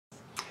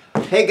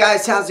Hey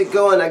guys, how's it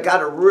going? I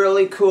got a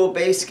really cool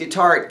bass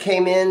guitar. It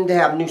came in to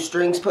have new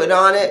strings put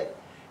on it,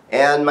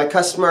 and my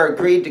customer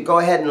agreed to go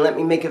ahead and let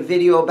me make a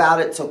video about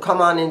it, so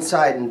come on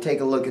inside and take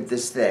a look at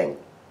this thing.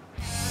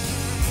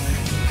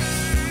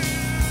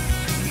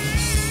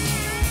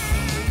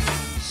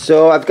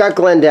 So I've got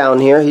Glenn down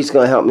here. He's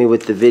going to help me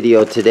with the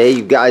video today.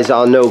 You guys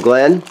all know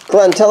Glenn.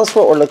 Glenn, tell us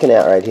what we're looking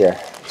at right here.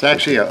 It's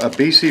actually a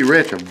BC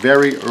Rich, a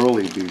very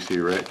early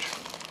BC Rich.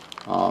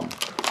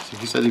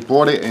 He said he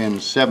bought it in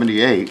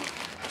 '78,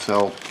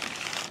 so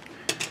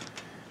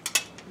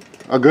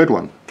a good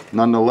one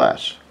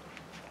nonetheless.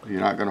 You're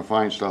not going to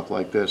find stuff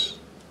like this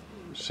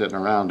sitting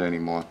around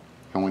anymore,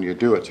 and when you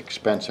do, it's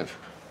expensive.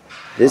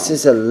 This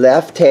is a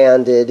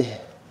left-handed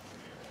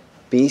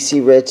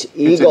BC Rich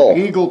Eagle. It's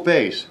an Eagle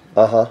bass.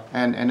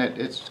 And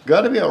it's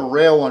got to be a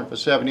rare one for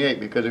 '78,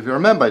 because if you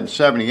remember in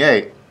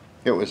 '78,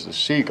 it was the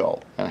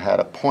Seagull and it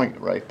had a point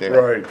right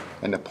there. Right.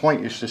 And the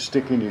point used to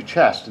stick in your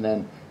chest, and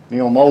then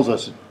Neil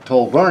Moses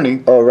told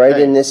Bernie, oh, right,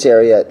 hey, in this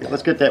area.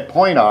 let's get that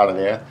point out of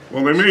there.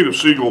 Well, they made a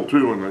Seagull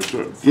too, and they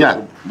took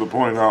the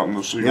point out in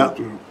the Seagull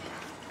too.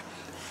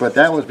 But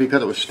that was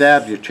because it was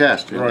stabbed your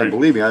chest. Right. And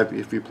believe me,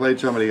 if you played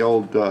some of the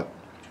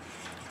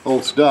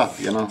old stuff,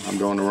 you know, I'm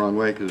going the wrong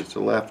way because it's a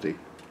lefty.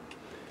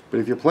 But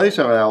if you play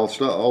some of that old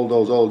stuff,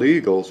 those old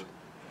Eagles,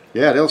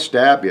 yeah, they'll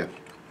stab you.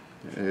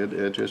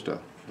 It's just the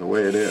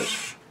way it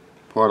is,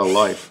 part of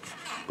life.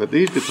 But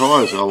these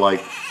guitars are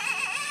like,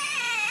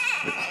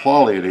 the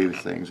quality of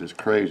these things is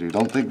crazy.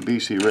 Don't think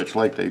BC Rich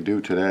like they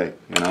do today,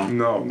 you know?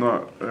 No,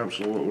 not,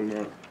 absolutely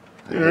not.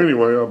 Yeah,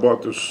 anyway, I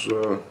bought this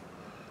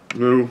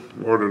new,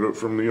 ordered it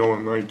from Neil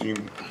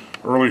in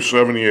early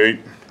 '78,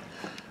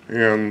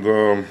 and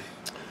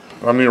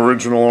I'm the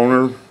original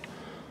owner.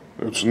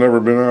 It's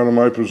never been out of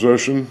my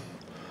possession,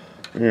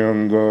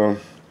 and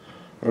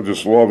I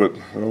just love it.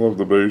 I love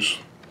the bass.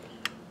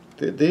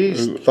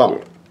 These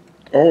thump.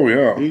 Oh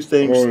yeah. These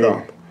things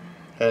thump.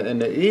 Yeah.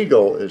 And the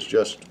Eagle is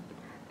just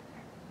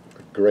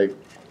a great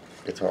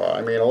guitar.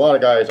 I mean, a lot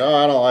of guys, oh,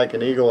 I don't like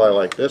an Eagle, I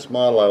like this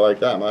model, I like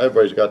that model.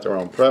 Everybody's got their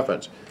own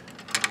preference.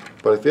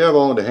 But if you ever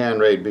owned a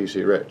hand-raised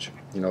BC Rich,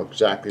 you know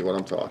exactly what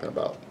I'm talking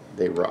about.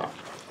 They rock.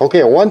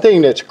 Okay, one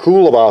thing that's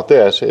cool about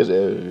this is,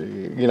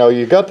 you know,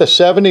 you got the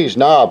 '70s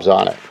knobs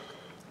on it,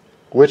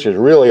 which is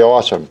really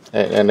awesome.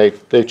 And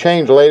they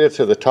changed later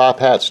to the top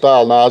hat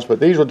style knobs, but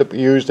these were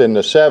used in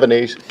the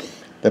 '70s.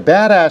 The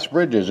badass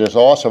bridges is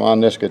awesome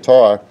on this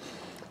guitar,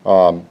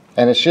 and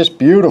it's just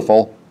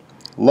beautiful.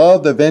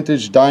 Love the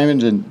vintage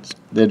diamonds, and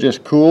they're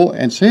just cool.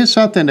 And here's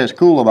something that's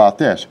cool about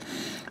this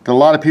that a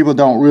lot of people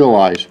don't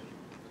realize.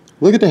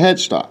 Look at the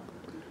headstock.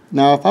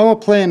 Now, if I were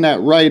playing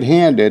that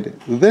right-handed,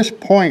 this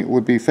point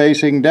would be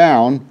facing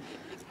down,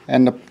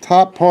 and the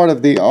top part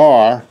of the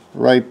R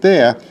right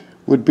there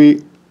would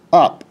be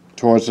up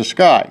towards the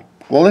sky.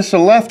 Well, this is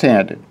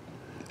left-handed,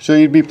 so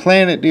you'd be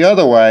playing it the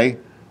other way,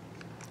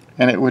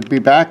 and it would be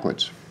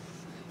backwards.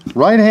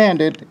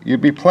 Right-handed, you'd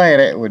be playing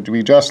it would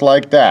be just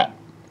like that.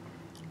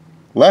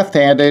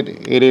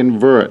 Left-handed, it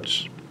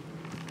inverts.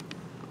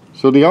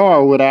 So the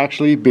R would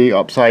actually be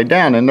upside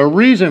down, and the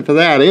reason for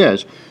that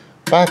is,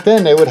 back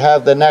then they would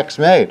have the necks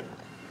made,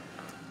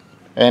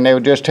 and they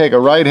would just take a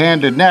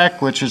right-handed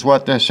neck, which is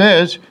what this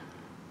is,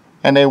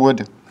 and they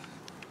would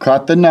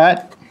cut the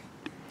nut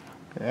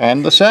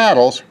and the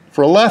saddles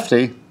for a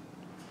lefty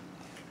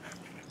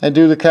and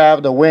do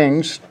the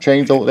wings,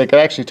 they could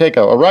actually take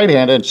a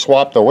right-handed and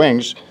swap the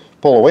wings,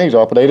 pull the wings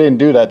off, but they didn't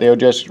do that. They would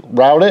just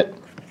route it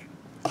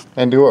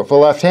and do it for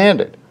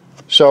left-handed.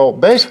 So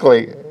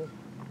basically,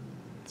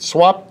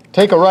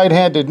 take a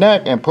right-handed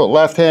neck and put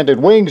left-handed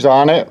wings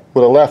on it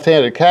with a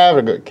left-handed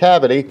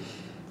cavity,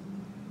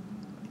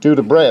 do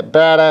the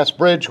badass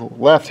bridge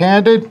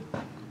left-handed,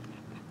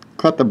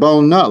 cut the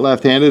bone nut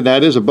left-handed,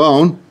 that is a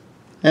bone,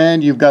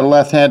 and you've got a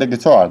left-handed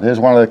guitar. There's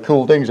one of the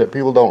cool things that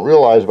people don't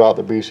realize about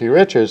the BC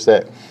Rich is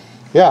that,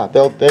 yeah,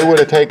 they would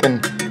have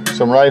taken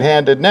some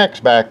right-handed necks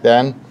back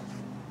then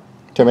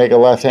to make a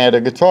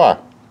left-handed guitar.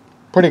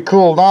 Pretty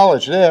cool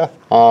knowledge there.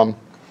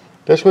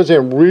 This was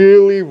in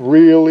really,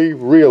 really,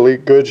 really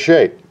good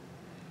shape.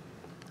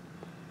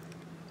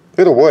 Look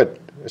at the wood.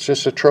 It's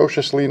just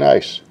atrociously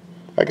nice.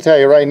 I can tell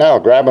you right now,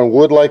 grabbing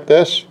wood like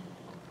this,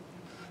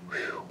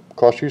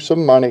 costs you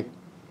some money.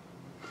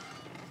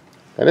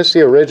 And it's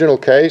the original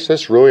case.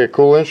 It's really a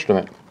cool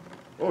instrument.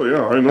 Oh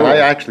yeah, I know. And I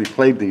actually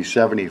played the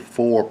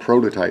 '74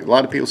 prototype. A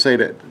lot of people say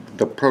that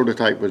the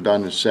prototype was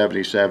done in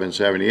 '77,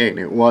 '78, and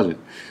it wasn't.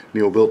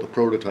 Neil built the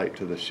prototype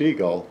to the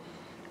Seagull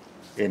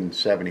in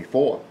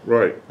 '74.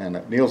 Right.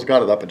 And Neil's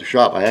got it up at the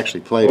shop. I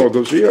actually played it. Oh,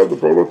 does he have the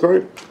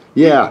prototype?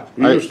 Yeah.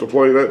 He used to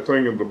play that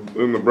thing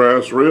in the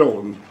brass rail.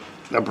 And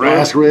the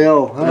brass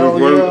rail.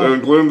 Oh, in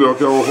Glendale,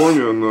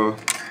 California. And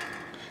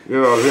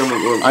yeah,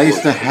 him. I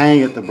used to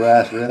hang at the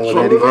brass rail with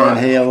Eddie Van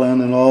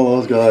Halen and all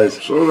those guys.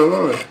 So did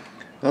I.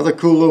 That was a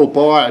cool little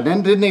bar. And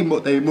then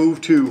didn't they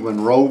move to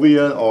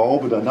Monrovia, or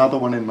opened another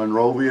one in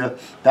Monrovia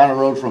down the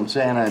road from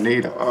Santa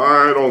Anita?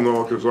 I don't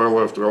know, because I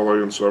left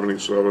LA in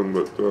 '77,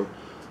 but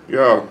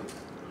yeah,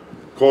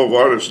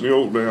 Clovitis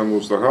Neil's band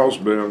was the house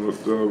band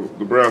with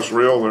the brass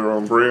rail there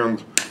on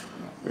Brand,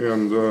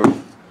 and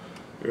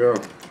yeah.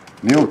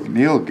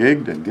 Neil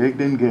gigged and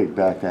gigged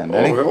back then,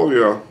 didn't he? Oh, hell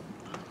yeah.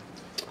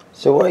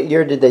 So what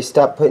year did they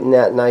stop putting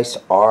that nice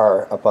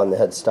R up on the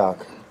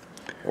headstock?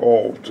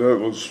 Oh, that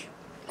was...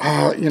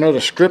 You know, the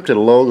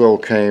scripted logo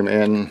came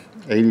in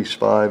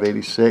 85,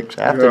 86,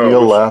 after Yeah,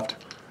 Neil left.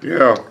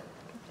 Yeah.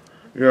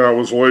 Yeah, it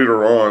was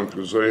later on,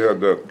 because they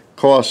had that... Of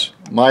course,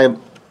 my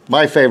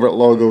favorite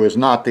logo is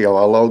not the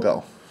R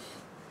logo.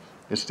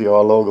 It's the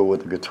R logo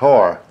with the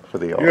guitar for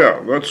the R. Yeah,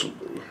 that's...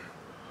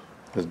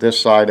 Because this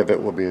side of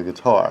it will be a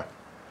guitar.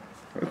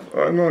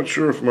 I'm not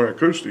sure if my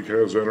acoustic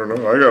has that or not.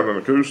 I got an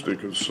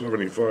acoustic, it's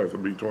 75,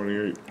 it'd be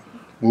 28.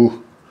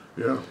 Ooh,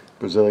 Yeah.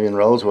 Brazilian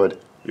rosewood.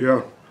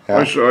 Yeah. Yeah.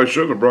 I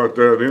should have brought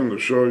that in to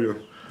show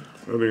you.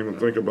 I didn't even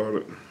think about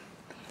it.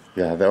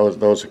 Yeah,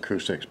 those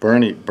acoustics.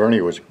 Bernie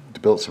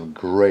built some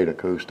great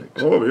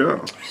acoustics. Oh,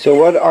 yeah. So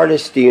what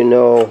artists do you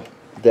know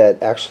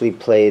that actually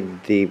played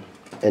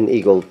an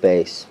Eagle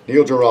bass?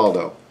 Neil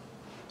Giraldo.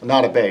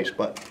 Not a bass,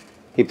 but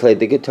He played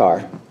the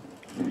guitar.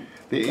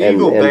 the And,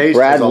 Eagle bass. and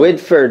Brad is a-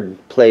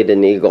 Whitford played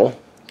an Eagle.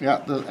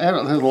 Yeah,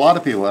 there's a lot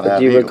of people that have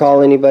Do you Eagles.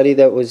 recall anybody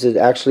that was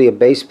actually a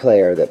bass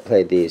player that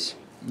played these?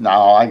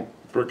 No,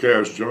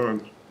 Prakash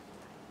John.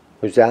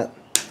 Who's that?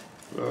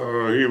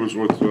 He was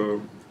with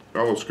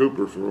Alice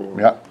Cooper for a while.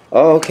 yeah.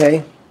 Oh,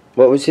 okay.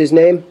 What was his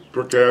name?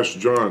 Prakash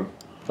John.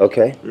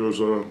 Okay. He was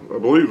I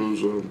believe it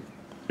was an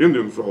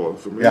Indian fellow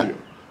from Yeah. India.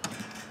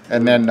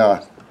 And then,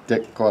 of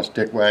course,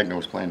 Dick Wagner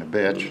was playing the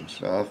bitch and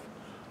stuff.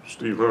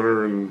 Steve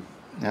Hunter and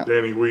Yeah.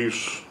 Danny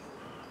Weiss.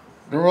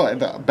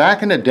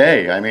 Back in the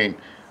day, I mean,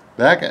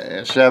 back in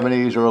the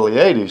 70s, early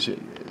 80s,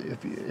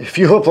 if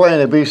you were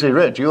playing at BC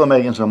Rich, you were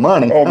making some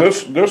money. Oh,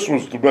 this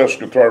was the best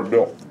guitar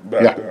built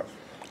back Yeah. then.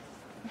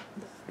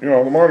 You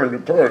know, the modern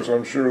guitars,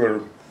 I'm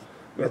sure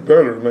they're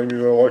better. Maybe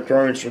the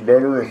electronics are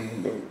better,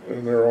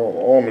 and they're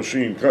all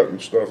machine cut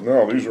and stuff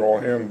now. These are all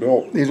hand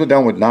built. These were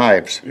done with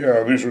knives.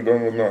 Yeah, these are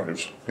done with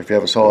knives. If you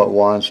ever saw it,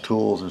 wands,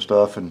 tools, and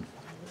stuff. And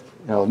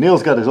you know,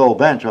 Neil's got his old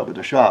bench up at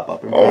the shop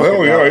up in. Oh,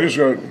 hell yeah, he's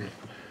got...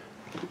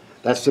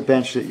 That's the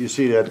bench that you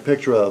see there, the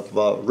picture of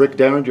Rick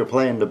Derringer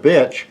playing the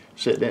bitch,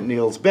 sitting at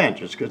Neil's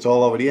bench. It's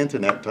all over the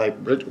internet. Type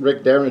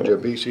Rick Derringer,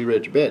 BC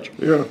Rich bitch.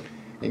 Yeah.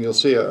 And you'll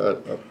see a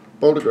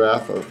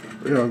photograph of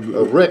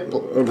Rick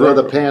with Rick.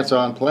 the pants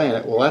on playing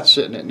it. Well, that's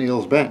sitting at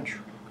Neil's bench.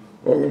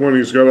 Oh, the one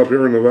he's got up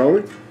here in the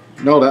valley?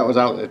 No, that was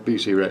out at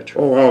BC Rich.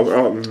 Oh,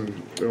 out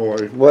in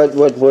L.A.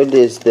 What wood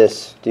is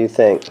this, do you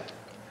think?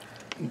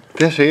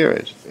 This here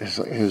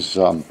is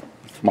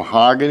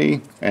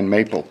mahogany and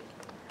maple.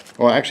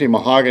 Well, actually,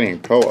 mahogany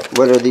and koa.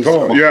 What are these?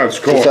 Oh, yeah, it's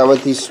cool. Is that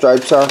what these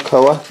stripes are?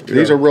 Koa?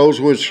 These are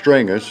rosewood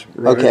stringers.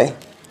 Right. Okay.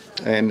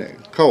 And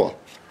koa.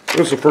 This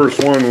is the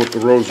first one with the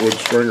rosewood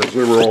stringers.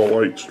 They were all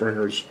light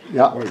stringers,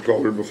 Yeah. light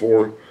colored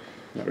before.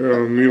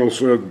 And Neil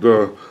said, I'm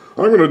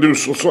going to do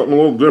something a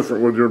little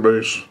different with your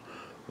bass.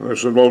 And I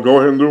said, well, go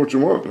ahead and do what you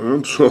want,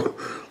 man. So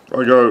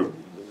I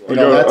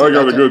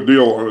got a good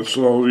deal on it.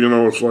 So, you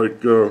know, it's like...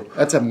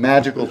 That's a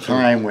magical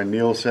time when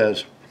Neil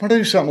says, I'm going to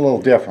do something a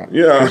little different.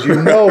 Yeah. Because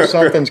you know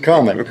something's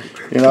coming,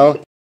 you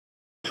know?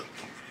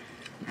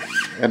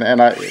 And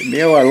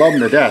Neil, I love him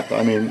to death.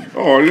 I mean...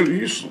 Oh,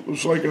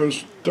 it's like I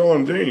was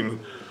telling Dane.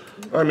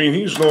 I mean,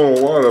 he's known a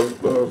lot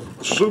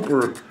of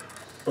super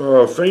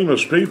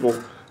famous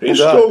people. He's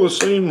still the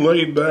same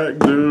laid-back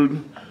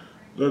dude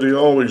that he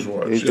always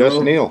was. He's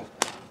just Neil.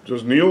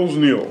 Just Neil's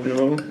Neil, you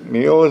know?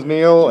 Neil is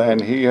Neil,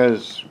 and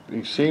he's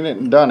seen it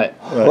and done it.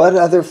 What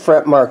other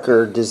fret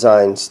marker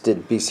designs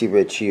did BC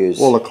Rich use?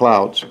 Well, the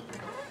clouds.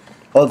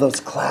 Oh, those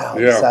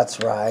clouds. Yeah.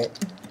 That's right.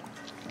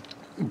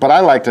 But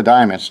I like the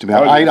diamonds, to be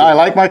honest. I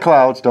like my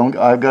clouds. I own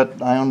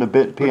the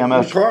bit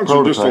PMS The clouds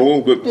are just a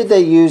little bit... What did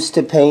they use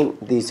to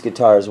paint these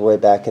guitars way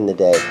back in the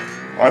day?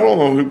 I don't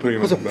know who painted It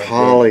was a them back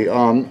poly.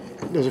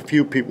 There's a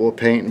few people were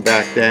painting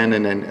back then,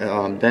 and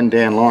then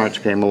Dan Lawrence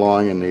came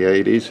along in the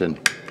 80s, and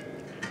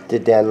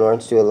Did Dan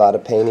Lawrence do a lot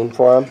of painting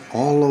for him?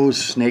 all those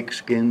snake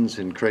skins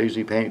and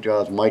crazy paint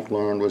jobs. Mike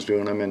Learn was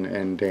doing them,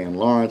 and Dan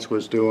Lawrence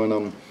was doing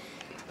them.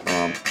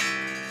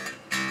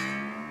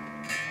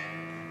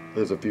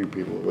 There's a few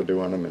people that were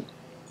doing them, and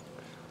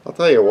I'll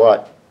tell you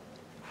what.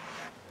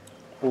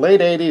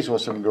 Late 80s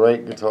was some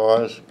great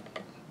guitars.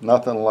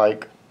 Nothing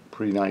like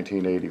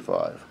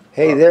pre-1985.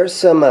 Hey, there's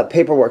some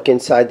paperwork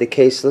inside the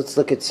case. Let's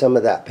look at some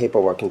of that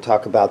paperwork and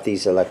talk about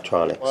these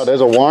electronics. Well,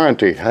 there's a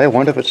warranty. I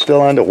wonder if it's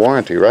still under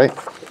warranty, right?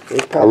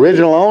 It probably-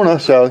 Original owner,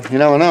 so you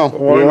never know.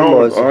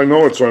 Well, I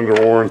know it's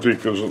under warranty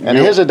because... And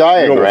here's a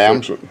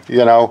diagram,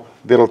 you know,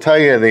 that'll tell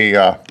you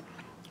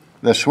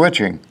the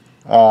switching.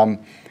 And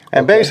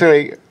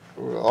basically,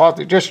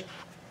 just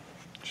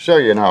so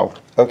you know,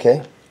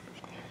 Okay.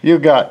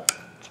 you've got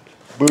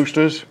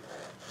boosters,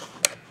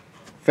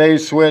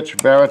 phase switch,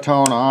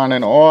 baritone on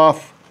and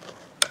off,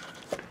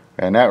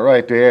 and that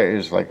right there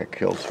is like a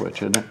kill switch,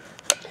 isn't it?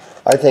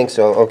 I think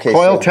so. Okay.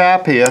 Coil so,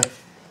 tap here,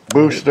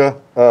 booster,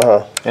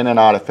 in and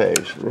out of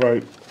phase.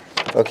 Right.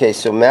 Okay,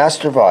 so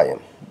master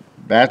volume.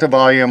 Back to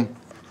volume,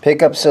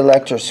 Pickup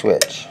selector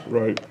switch.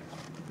 Right.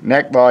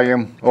 Neck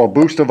volume, or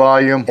booster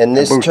volume. And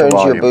this booster turns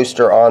volume. your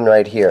booster on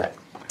right here.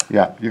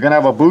 Yeah, you're gonna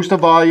have a booster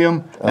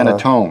volume and a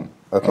tone.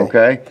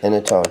 Okay. And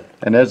a tone.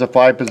 And there's a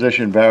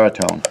 5-position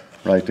baritone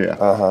right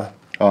there.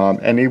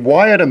 And he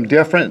wired them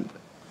different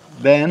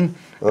then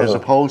as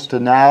opposed to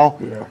now.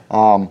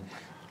 Yeah.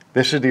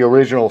 This is the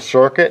original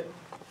circuit.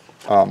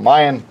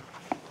 Mine,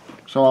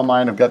 some of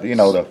mine have got, you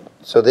know, the...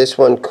 So this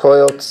one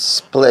coiled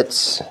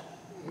splits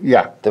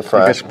Yeah. the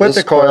front. You can split this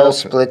the coil coils.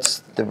 splits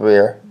the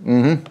rear.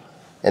 Mm-hmm.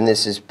 And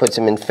this is puts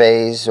them in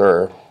phase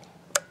or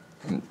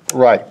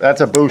Right, that's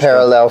a booster.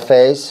 parallel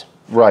phase.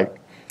 Right.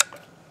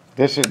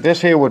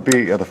 This here would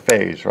be the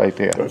phase right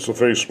there. That's the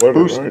phase splitter,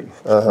 Booster.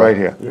 right? Right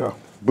here. Yeah.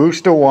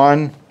 Booster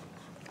 1,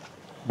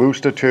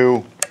 booster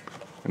 2,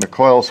 and the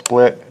coil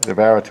split, the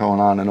baritone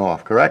on and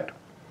off, correct?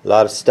 A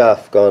lot of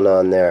stuff going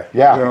on there.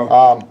 Yeah, Yeah.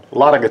 a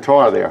lot of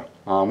guitar there.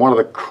 One of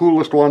the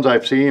coolest ones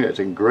I've seen. It's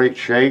in great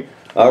shape.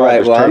 All right,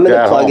 Just well, I'm take going to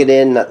that plug home. it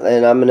in,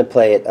 and I'm going to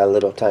play it a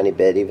little tiny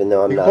bit, even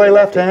though I'm You not play a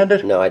lefty.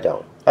 left-handed? No, I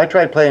don't. I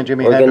tried playing Jimi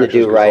We're gonna Hendrix's do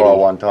guitar righty.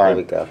 one time. There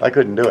we go. I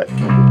couldn't do it.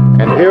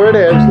 And here it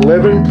is,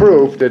 living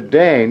proof that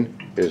Dane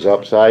is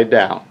upside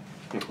down.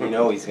 You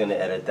know he's going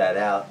to edit that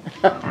out.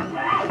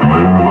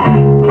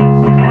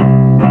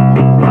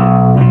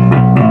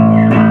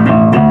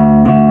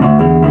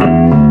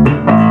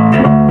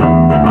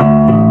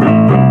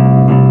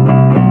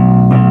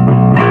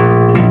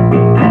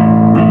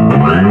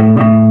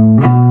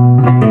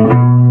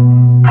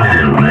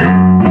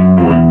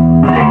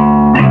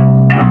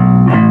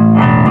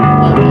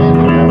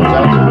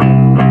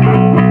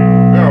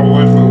 Yeah,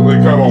 well, they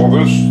cut all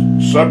this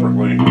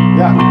separately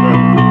Yeah. and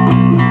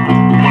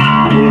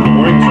put the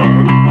wings on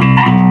it.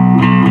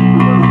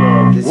 But,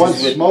 This One's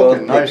is with smoking,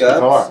 both nice pickups,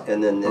 guitar.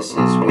 and then this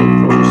is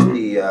with just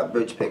the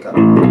bridge pickup.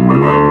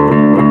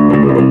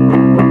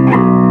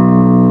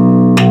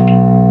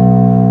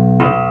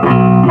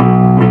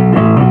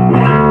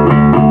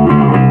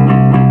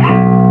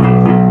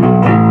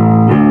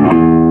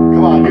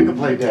 Come on, you can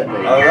play that,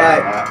 baby. All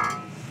right.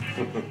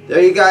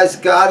 There you guys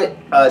got it.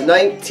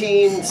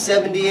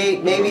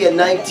 1978, maybe a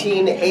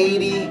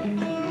 1980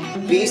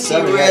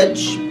 BC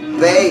Rich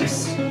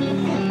bass.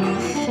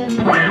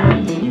 Right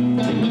on.